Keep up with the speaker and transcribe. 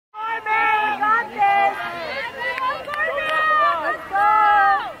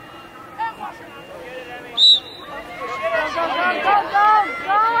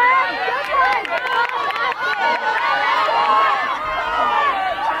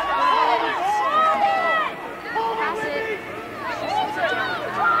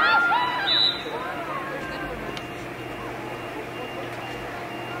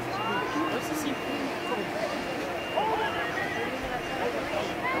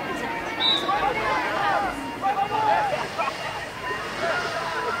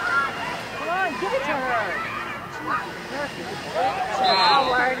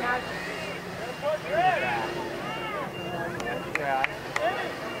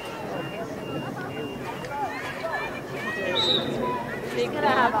He's gonna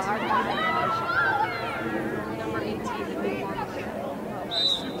have a hard time. Number 18, the big one.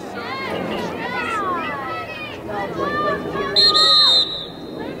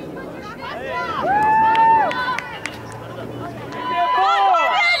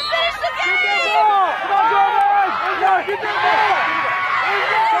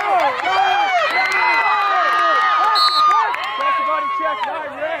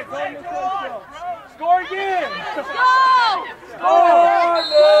 Score again! Go! Score!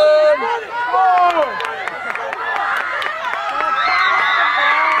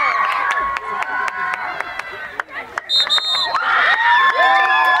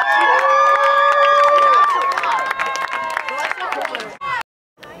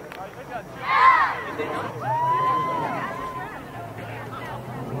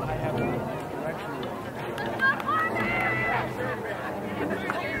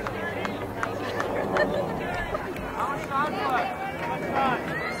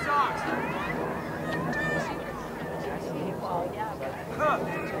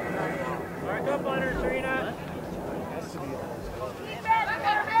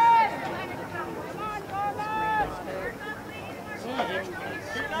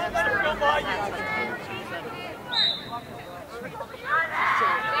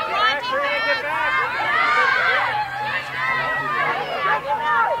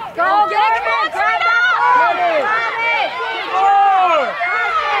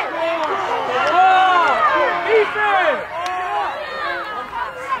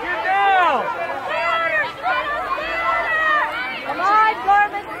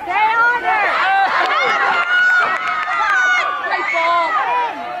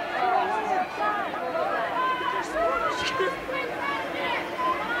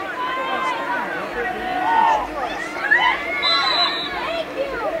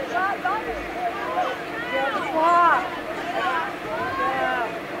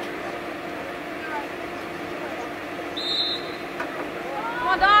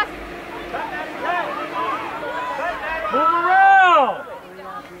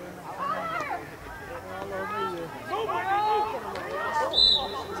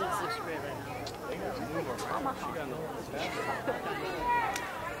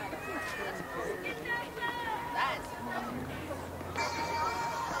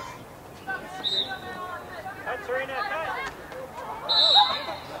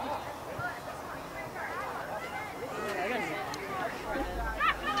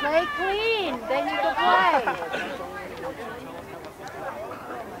 Play clean, then you can play.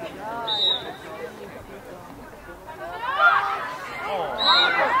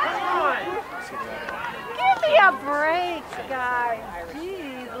 Give me a break, guys.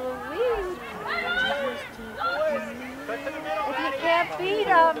 Jeez Louise. If you can't beat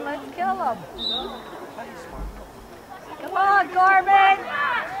them, let's kill them. Come on, Gorman.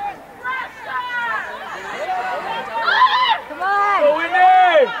 Come on. Go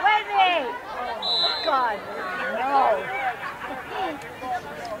Whitney! Whitney! God, no.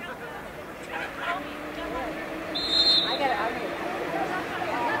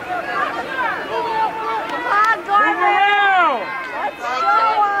 Come on, Gorman! Let's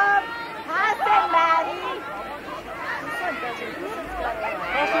show up! Pass it, Maddie!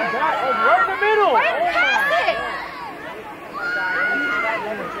 Pass it back! Oh, right in the middle! Where did pass it?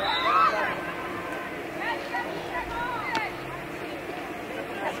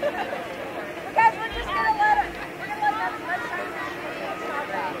 Guys, we're just gonna let it. We're gonna let them. Let's try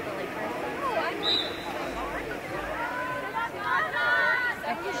to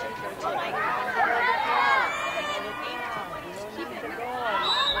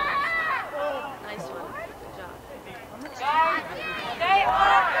nice one. Good job. Stay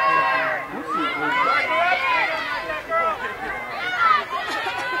on there!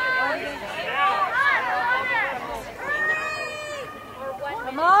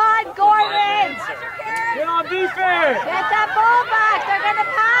 Come on, Gorman! Get on defense! Get that ball back! They're gonna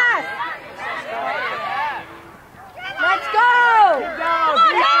pass! Let's go! Get down,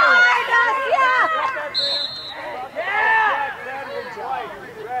 Come on, Dacia! Yeah!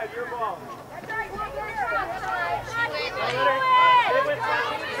 Brad, your ball.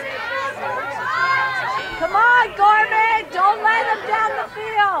 Come on, Gorman! Don't let them down the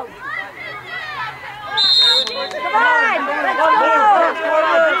field! Come on! Let's go! Come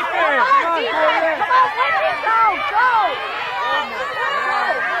on, defense! Come on, Whitney! Go! Go!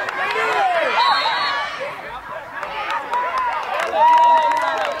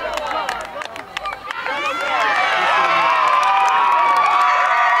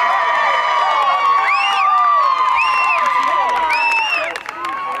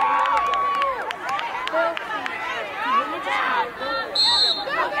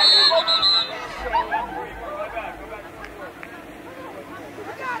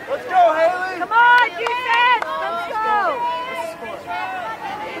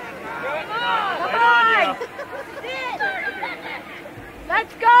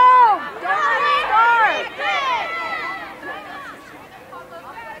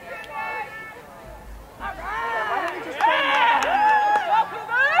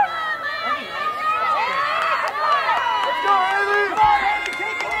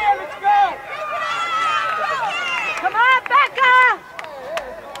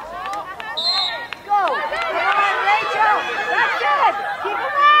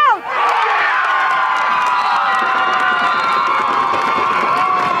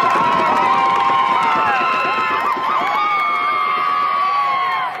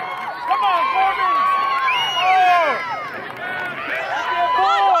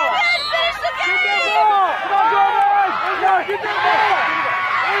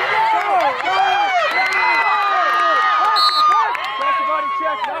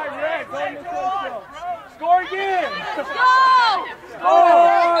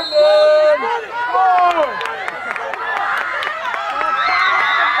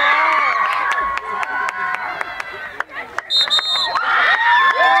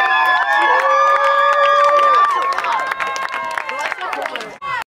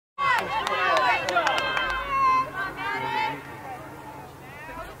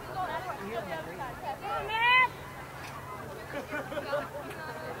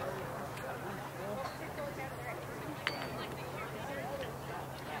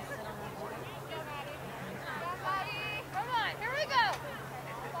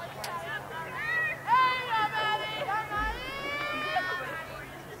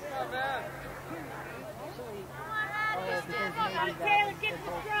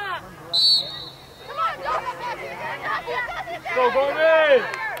 Go, Gorman!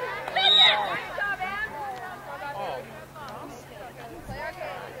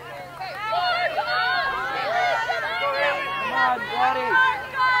 Come on, buddy.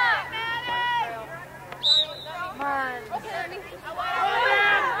 Come on.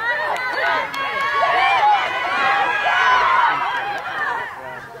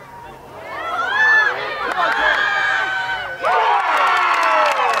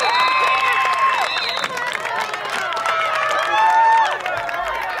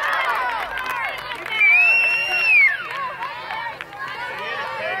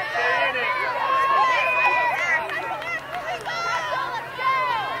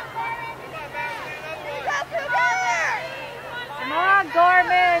 Come on,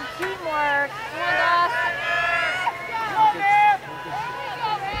 Gorman. Teamwork. Come on, Doss.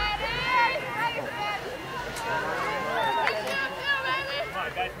 Come on,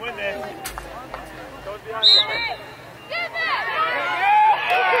 guys, win this. Don't be on the line.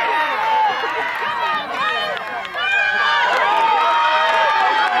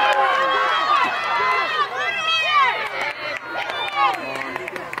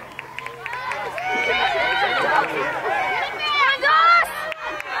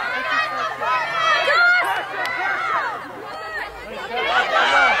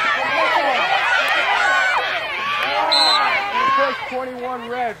 Push 21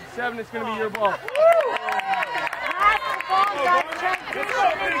 red, 7 is going to be your ball. Pass the ball, Doss. Good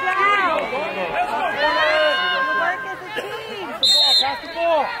down. You work as a team. Pass the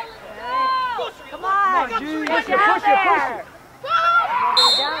ball. Come on. Push it. Down there.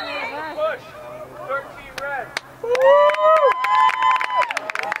 Down there, Push. 13 red.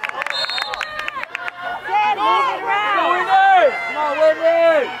 Ted, move it around. Go, Whitney. Come on,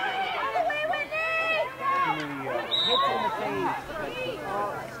 Whitney. Hits in the face.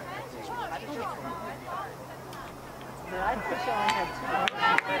 I push on had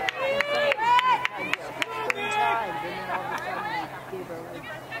 3 times, and then all of a sudden he gave her like.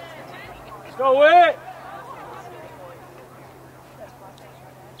 Let's go, Whit.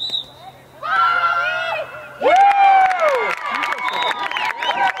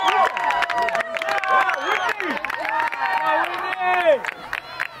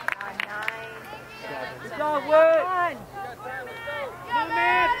 Good job, Whit. Move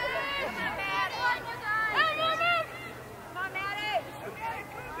it.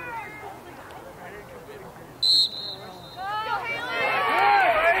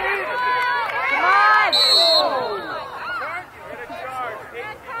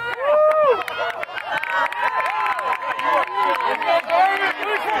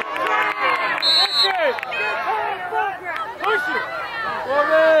 Push it!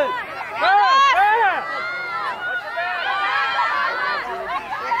 Gorman!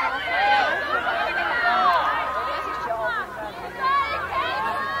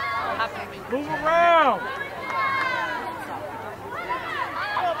 Move around!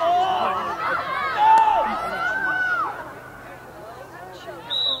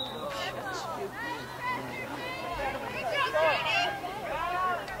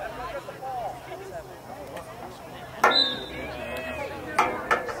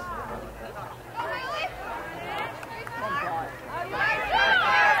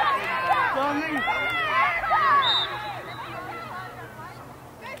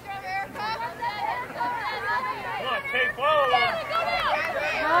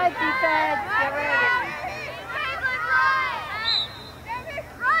 Good defense. Get ready.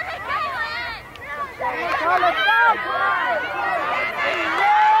 Let's go, let's go.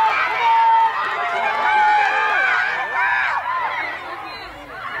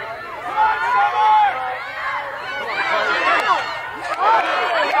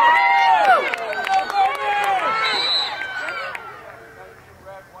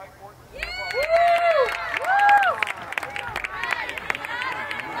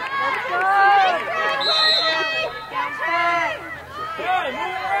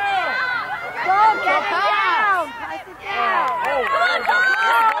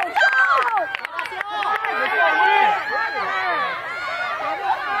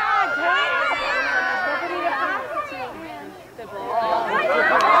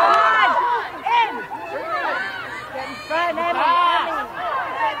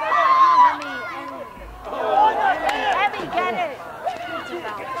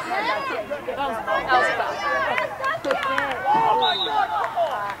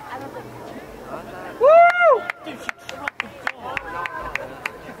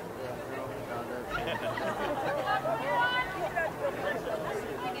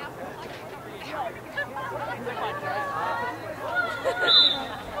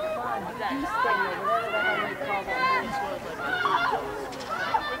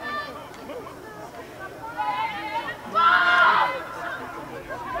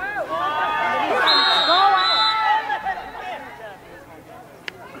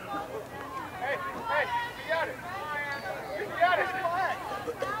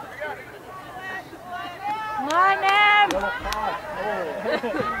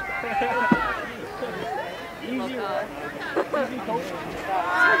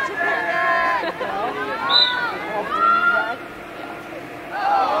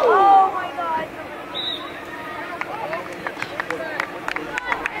 Oh my God.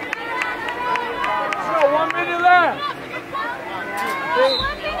 So 1 minute left.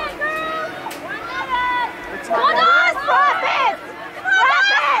 Hold on, drop it! Drop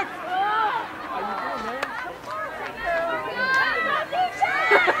it!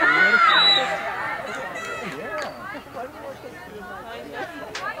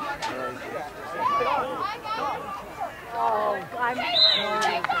 Oh, I'm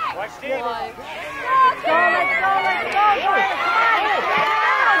Watch Steve. Let's go, let's go, let's go! Come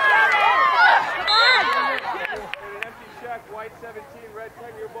on, get it! Come on! An empty check, white 17, red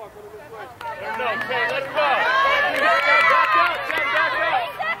 10, your ball coming this way. No, okay, let's go. Back up, Ted, back up.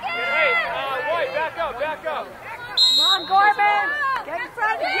 Hey, White, back up, back up. Come on, Gorman! Get in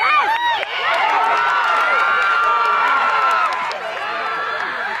front! Yes!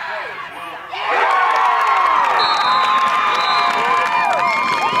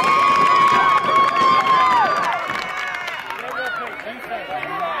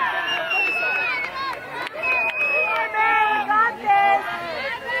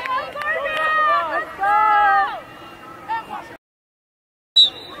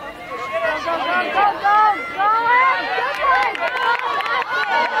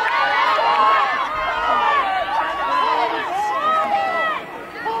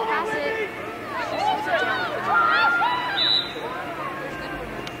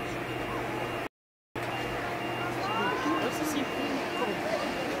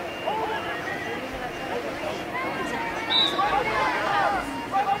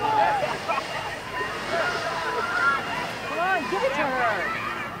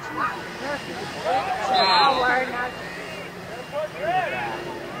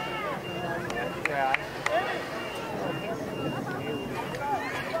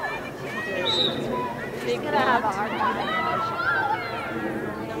 She's gonna have a hard time.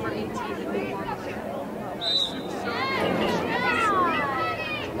 Number 18.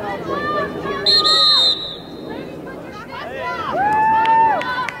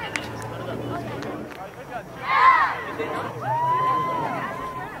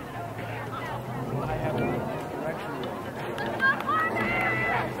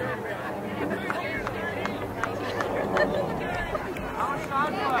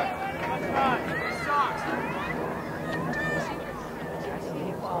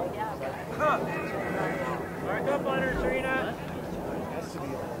 Mark up on her, Serena.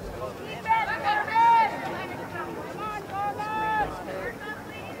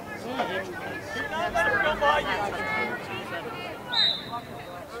 Let her go by you.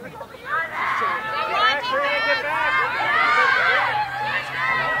 Get back.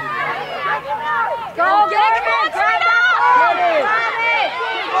 Go, get it! Grab it! Grab it!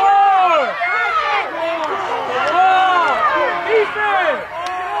 Defense!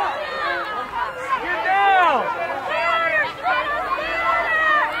 Get down!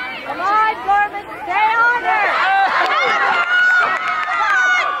 Come on, Gorman, stay on her!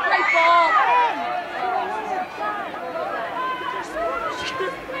 Great ball!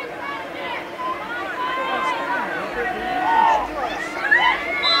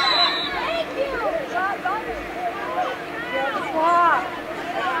 Thank you! Get the block!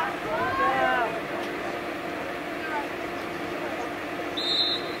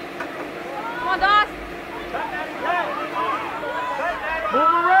 Come on, Doc!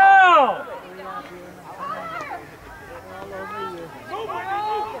 Move around!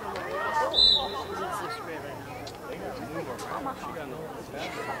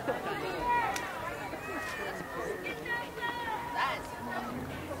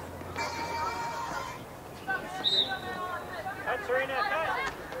 That's Serena.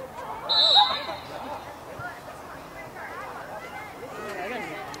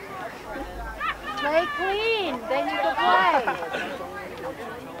 Play clean, then you can play.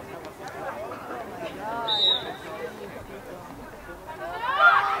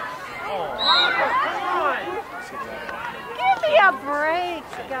 Give me a break,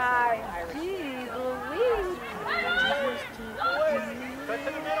 guys. Jeez Louise.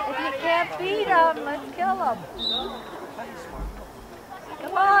 If you can't beat them, let's kill them.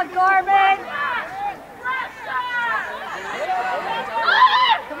 Come on, Gorman.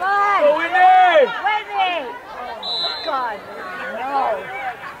 Come on. Go in there! Whitney! God, no.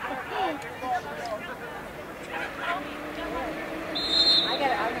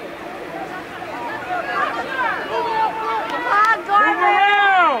 Come on, Move Gorman!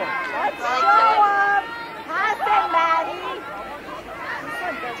 around! Let's show up! Pass it, Maddie!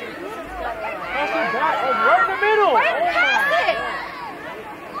 Pass it back. Oh, right in the middle! Right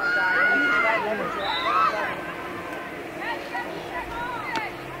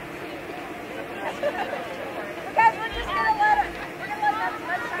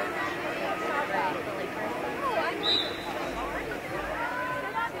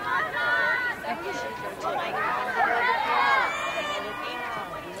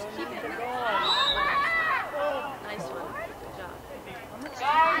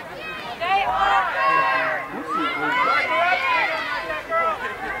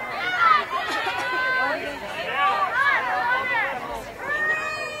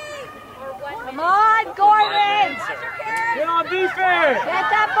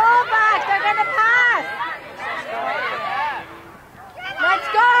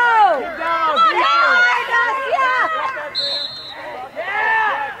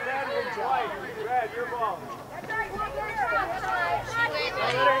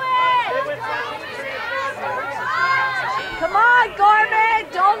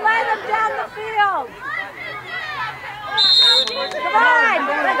field. Come on,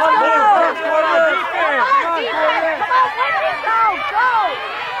 let's go. Come on, defense. Come on, Whitney, go.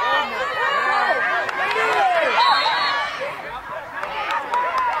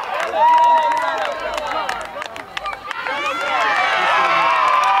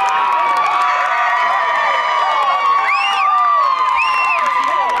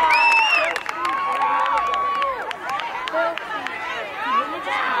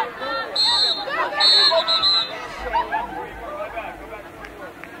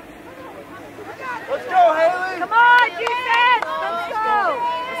 Let's go, Haley! Come on, defense! Let's go!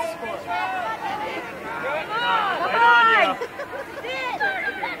 Come on!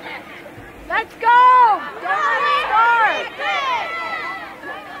 Let's go! Don't let it start!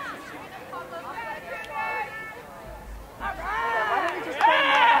 Why don't we just turn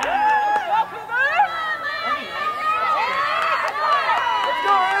that on? Let's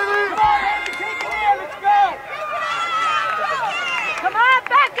go, Haley! Come on, Haley, take it in! Let's go! Come on,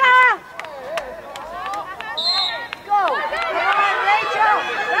 Becca! Go! Come on, Rachel!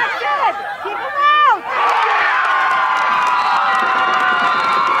 That's it! Keep him out!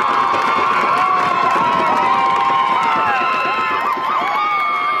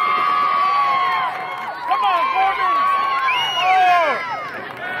 Come on, Gorman!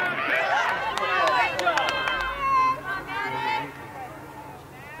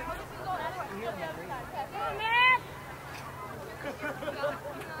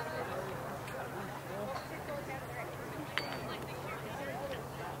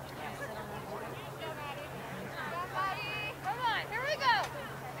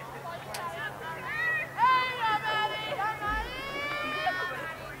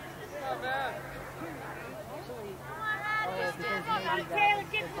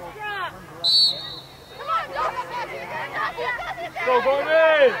 Go,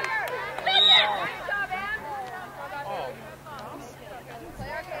 Gorman!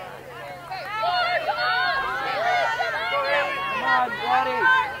 Come on, buddy!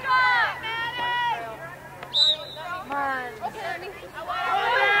 Come on!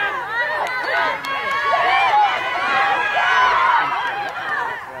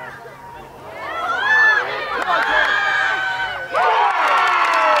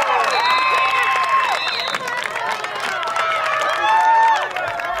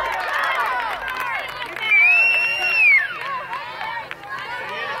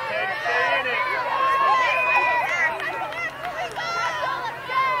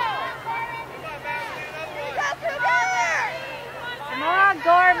 Come on,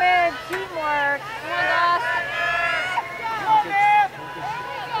 Gorman! Teamwork! Come on, Doss!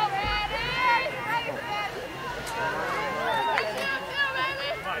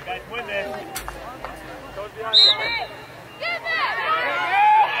 Come on, guys, win this. Don't behind the line.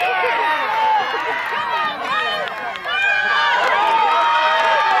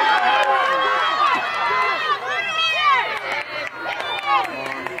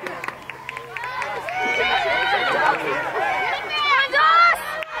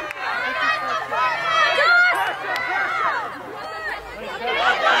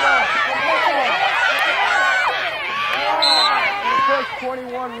 First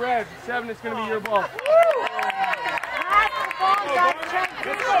 21 red, 7 is going to be your ball. Pass the ball, Dutch.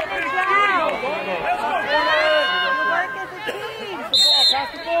 Good down. You work as a team. Pass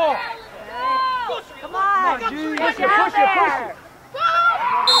the ball. Come on. Push it, Get down push it, there. push it.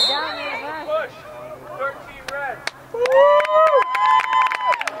 Nobody down there, huh? Push. 13 red.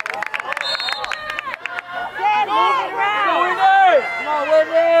 Sid, move it around. Whitney! Come on,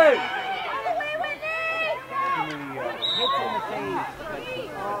 Whitney! Hits in the face.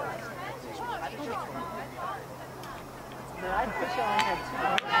 But I push on that too.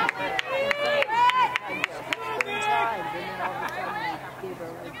 Times, and then all of a sudden we gave her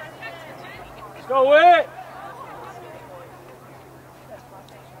like... Let's go, Whit!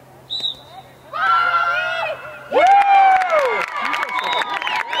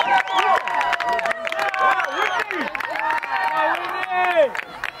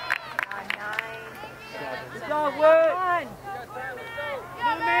 Good job, Whit!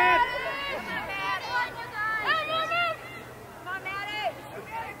 Move it! Come on!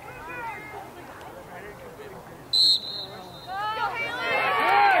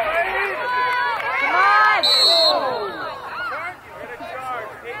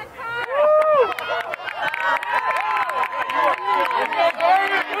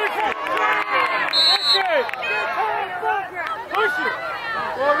 Push it!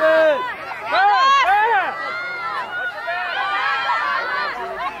 Gorman! Pass! Pass!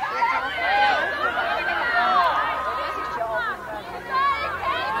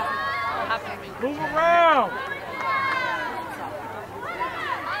 Have to Move around.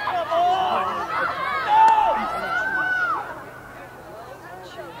 Come on.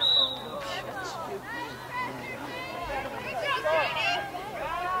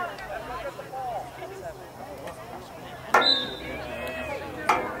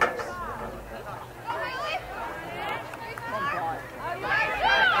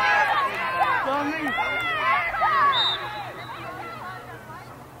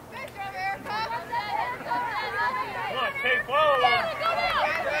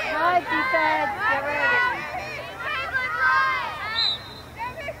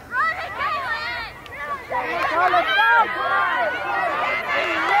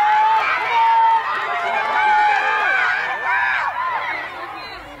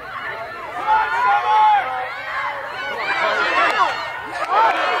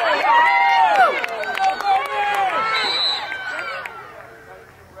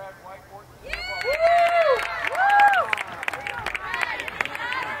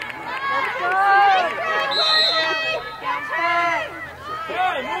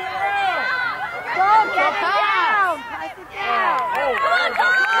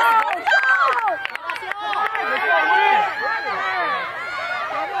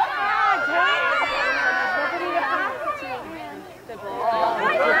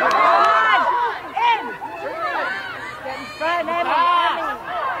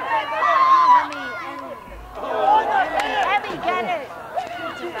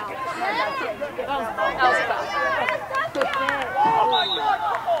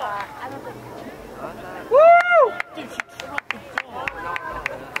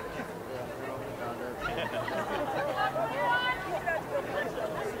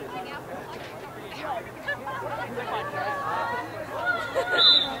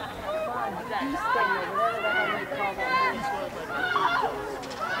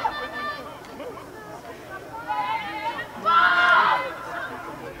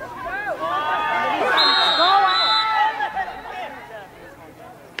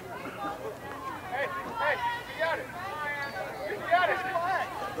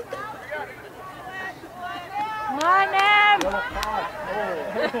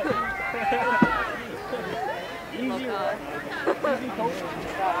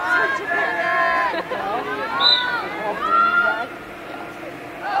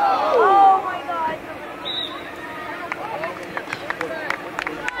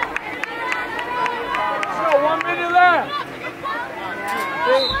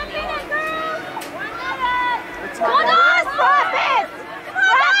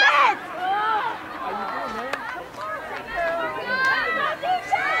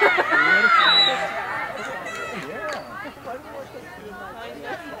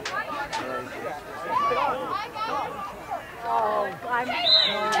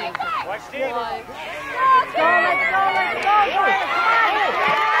 Watch Steve.